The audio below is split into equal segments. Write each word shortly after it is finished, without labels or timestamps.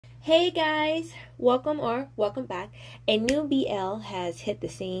Hey guys, welcome back. A new BL has hit the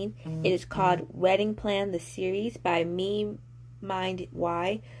scene. It is called Wedding Plan, the series by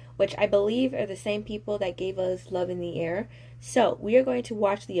MeMindY, which I believe are the same people that gave us Love in the Air. So we are going to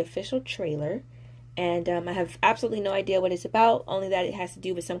watch the official trailer, and I have absolutely no idea what it's about, only that it has to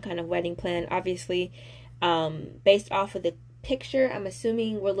do with some kind of wedding plan. Obviously, based off of the picture, I'm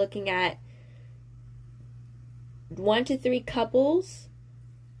assuming we're looking at 1 to 3 couples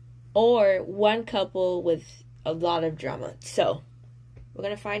or one couple with a lot of drama. So we're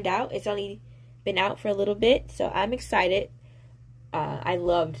gonna find out. It's only been out for a little bit, so I'm excited. I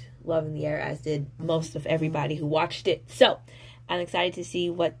loved Love in the Air, as did most of everybody who watched it. So I'm excited to see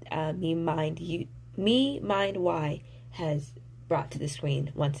what MeMindY has brought to the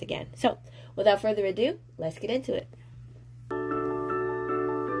screen once again. So without further ado, let's get into it.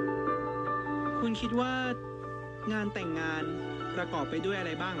 คุณคิดว่างานแต่งงานประกอบไปด้วยอะไ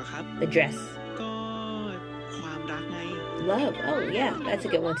รบ้างเหรอครับ The dress. ก็ความรักไง Love. Oh yeah, that's a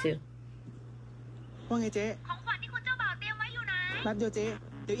good one too. ว่าไงเจ๊ ของขวัญที่คุณเจ้าบ่าวเตรียมไว้อยู่ไหน แป๊บเดียวเจ๊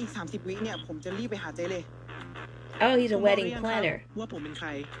เดี๋ยวอีก30 วิเนี่ยผมจะรีบไปหาเจ๊เลย Oh, he's a wedding planner. ว่าผมเป็นใคร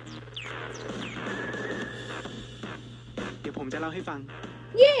เดี๋ยวผมจะเล่าให้ฟัง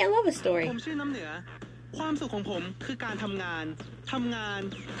Yeah, I love a story. ผมชื่อน้ำเหนือความสุขของผมคือการทำงาน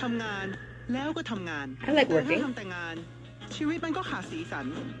แล้วก็ทำงาน I like แต่ถ้า working. ทำแต่งานชีวิตมันก็ขาดสีสัน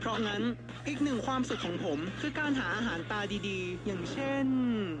เพราะงั้นอีกหนึ่งความสุขของผมคือการหาอาหารตาดีๆอย่างเช่น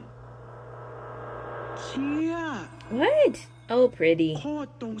เชี่ย What? Oh, pretty. โคตร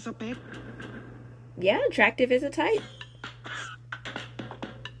ตรงสเปค Yeah, attractive is a type.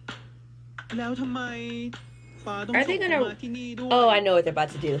 แล้วทำไมป้าต้อง Are ส่ they งผม gonna? มาที่นี่ด้วย Oh, I know what they're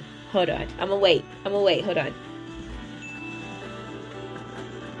about to do. Hold on. I'm gonna wait. Hold on.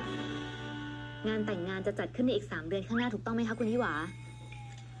 งานแต่งงานจะจัดขึ้นในอีก3 เดือนข้างหน้าถูกต้องไหมคะคุณยี่หวา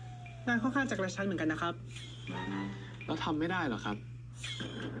ง านค่อนข้างจะกระชั้นเหมือนกันนะครับเราทำไม่ได้หรอครับ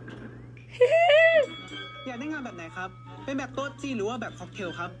อยากได้งานแบบไหนครับเป็นแบบโต๊ะจีนหรือว่าแบบค็อกเทล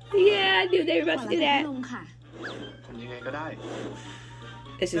ครับ Yeah, I knew they were about to do that. ลงค่ะ ผมยังไงก็ได้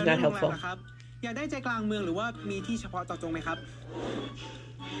This is not helpful. อยากได้ใจกลางเมืองหรือว่ามีที่เฉพาะเจาะจงไหมครับ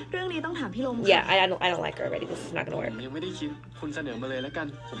เรื่องนี้ต้องถามพี่ลม Yeah, I don't like her already. This is not gonna ผ work. มยังไม่ได้คิดคุณเสนอมาเลยแล้วกัน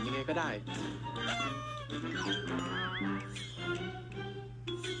ผมยังไงก็ได้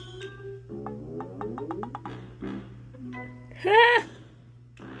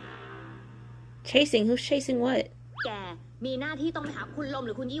Chasing? Who's chasing what? แกมีหน้าที่ต้องไปหาคุณลมห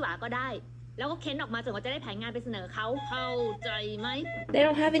รือคุณยี่หวาก็ได้แล้วก็เค้นออกมาจนกว่าจะได้แผนงานไปเสนอเขาเข้าใจไหม They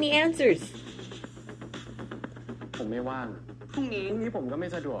don't have any answers. ผมไม่ว่าง พรุ่งนี้ ผมก็ไม่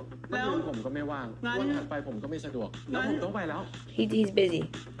สะดวก แล้ว วันอื่นผมก็ไม่ว่าง งั้น วันถัดไปผมก็ไม่สะดวกแล้วผมต้องไปแล้ว He's busy.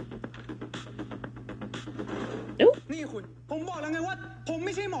 นี่คุณผมบอกแล้วไงว่าผมไ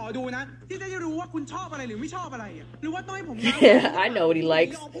ม่ใช่หมอดูนะที่จะได้รู้ว่าคุณชอบอะไรหรือไม่ชอบอะไรอ่ะหรือว่าต้องให้ผม I know what he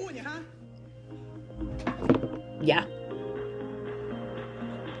likes. ยอมพูดเนี่ยฮะ Yeah.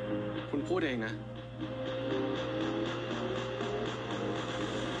 คุณพูดเองนะ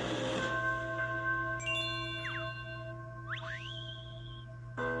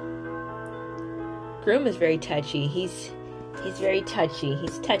Groom is very touchy. He's very touchy.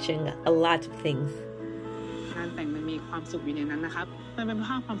 He's touching a lot of things. งานแต่งมันมีความสุขอยู่ในนั้นนะครับมันเป็นภ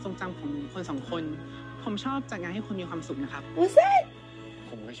าพความทรงจำของคน2 คนผมชอบจัดงานให้คุณมีความสุขนะครับ What's that?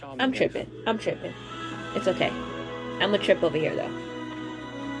 ผมก็ชอบ I'm tripping. It's okay. I'm gonna trip over here though.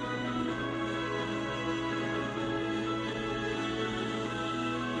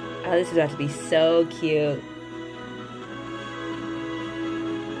 Oh, this is about to be so cute.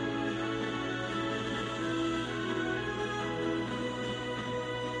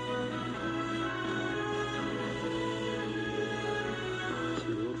ผ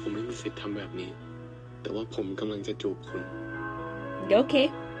มรู้ว่าผมไม่มีสิทธิ์ทำแบบนี้ แต่ว่าผมกำลังจะจูบคุณ Okay.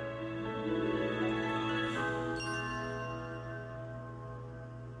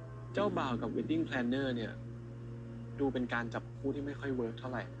 เจ้าบ่าวกับ wedding planner เนี่ยดูเป็นการจับคู่ที่ไม่ค่อยเวิร์กเท่า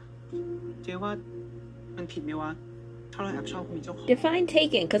ไหร่ เจ๊ว่ามันผิดไหมวะถ้าเราแอบชอบคุณมีเจ้าของ Define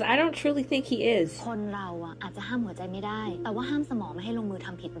taken, because I don't truly think he is. คนเราอ่ะอาจจะห้ามหัวใจไม่ได้แต่ว่าห้ามสมองไม่ให้ลงมือท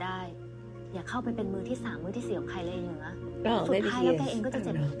ำผิดได้อย่าเข้าไปเป็นมือที่3มือที่4ของใครเลยเหนือ Oh, สุด maybe ท้าย he แล้ว is. แกเองก็ I จะเ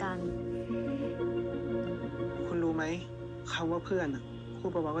จ็บ don't เหมื know. อนกัน คุณรู้ไหมคำว่าเพื่อนพูด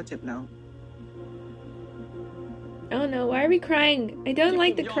เบาๆก็เจ็บแล้ว Oh no, why are we crying? I don't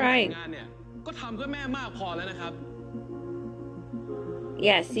like the ที่ผมยอม crying. แต่งงานเนี่ยก็ทำเพื่อแม่มากพอแล้วนะครับ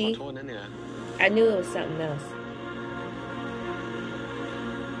Yeah, ขอ see? โทษนะเหนือ I knew it was something else.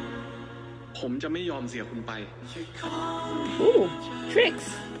 ผมจะไม่ยอมเสียคุณไป Ooh, tricks.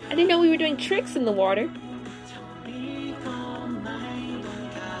 I didn't know we were doing tricks in the water.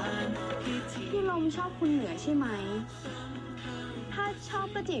 มชอบคุณเหนือใช่ไหมถ้าชอบ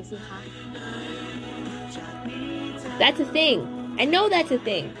ก็จีบสิคะ That's a thing. I know that's a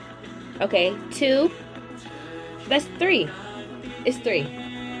thing. Okay, 2. That's 3. It's 3.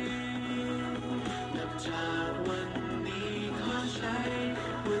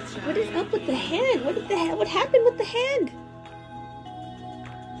 What is up with the hand? What happened with the hand?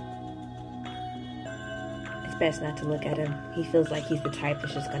 It's best not to look at him. He feels like he's the type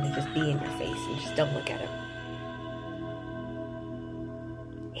that's just gonna just be in your face and just don't look at him.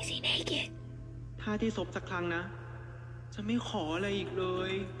 Is he naked? ถ้าที่ซบสักครั้งนะ จะไม่ขออะไรอีกเล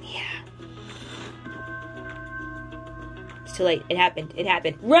ย Yeah. It's too late. It happened.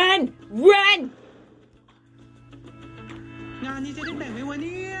 Run! งานนี้จะได้แต่งไหมวะเ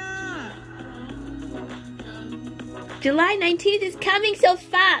นี่ย July 19th is coming so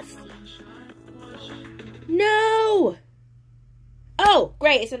fast. No. Oh,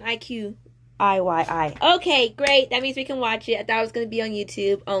 great. It's on IQIYI. Okay, great. That means we can watch it. I thought it was going to be on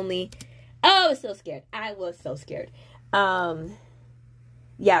YouTube only. Oh, I was so scared.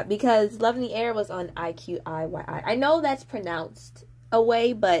 Yeah, because Love in the Air was on IQIYI. I know that's pronounced a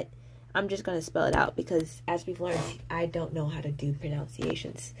way, but I'm just going to spell it out because as we've learned, I don't know how to do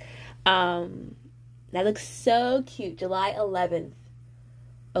pronunciations. That looks so cute. July 11th.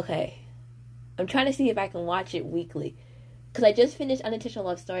 Okay. I'm trying to see if I can watch it weekly. Because I just finished Unintentional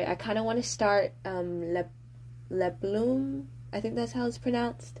Love Story. I kind of want to start Le Bloom. I think that's how it's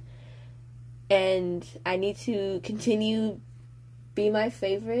pronounced. And I need to continue Be My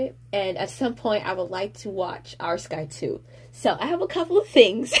Favorite. And at some point, I would like to watch Our Sky 2. So I have a couple of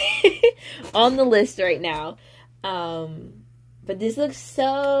things on the list right now. But this looks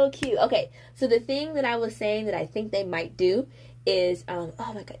so cute. Okay, so the thing that I was saying that I think they might do is, oh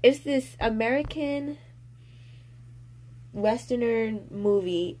my god, it's this American Westerner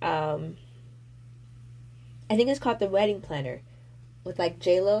movie. I think it's called The Wedding Planner with like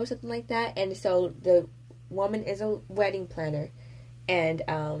J-Lo or something like that. And so the woman is a wedding planner, and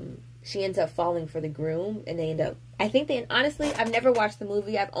she ends up falling for the groom, and they end up, I think they, honestly, I've never watched the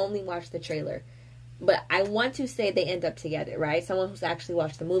movie, I've only watched the trailer, but I want to say they end up together, right? Someone who's actually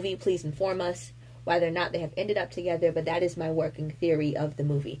watched the movie, please inform us whether or not they have ended up together, but that is my working theory of the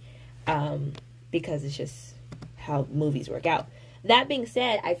movie, because it's just how movies work out. That being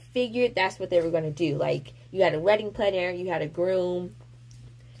said, I figured that's what they were going to do. Like, you had a wedding planner, you had a groom.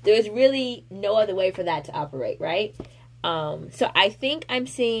 There was really no other way for that to operate, right? So I think I'm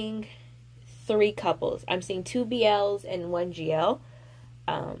seeing 3 couples. I'm seeing 2 BLs and 1 GL.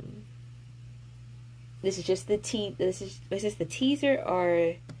 This is just the is this the teaser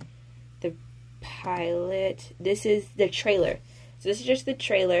or the pilot? This is the trailer. So this is just the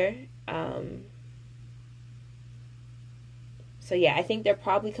trailer. So yeah, I think they'll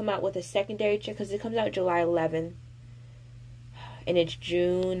probably come out with a secondary check because it comes out July 11th. And it's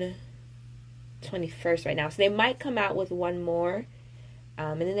June 21st right now. So they might come out with 1 more.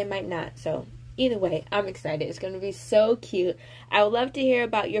 And then they might not. So either way, I'm excited. It's going to be so cute. I would love to hear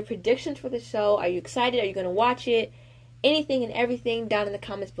about your predictions for the show. Are you excited? Are you going to watch it? Anything and everything down in the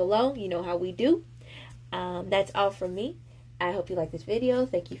comments below. You know how we do. That's all from me. I hope you like this video.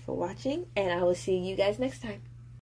 Thank you for watching. And I will see you guys next time.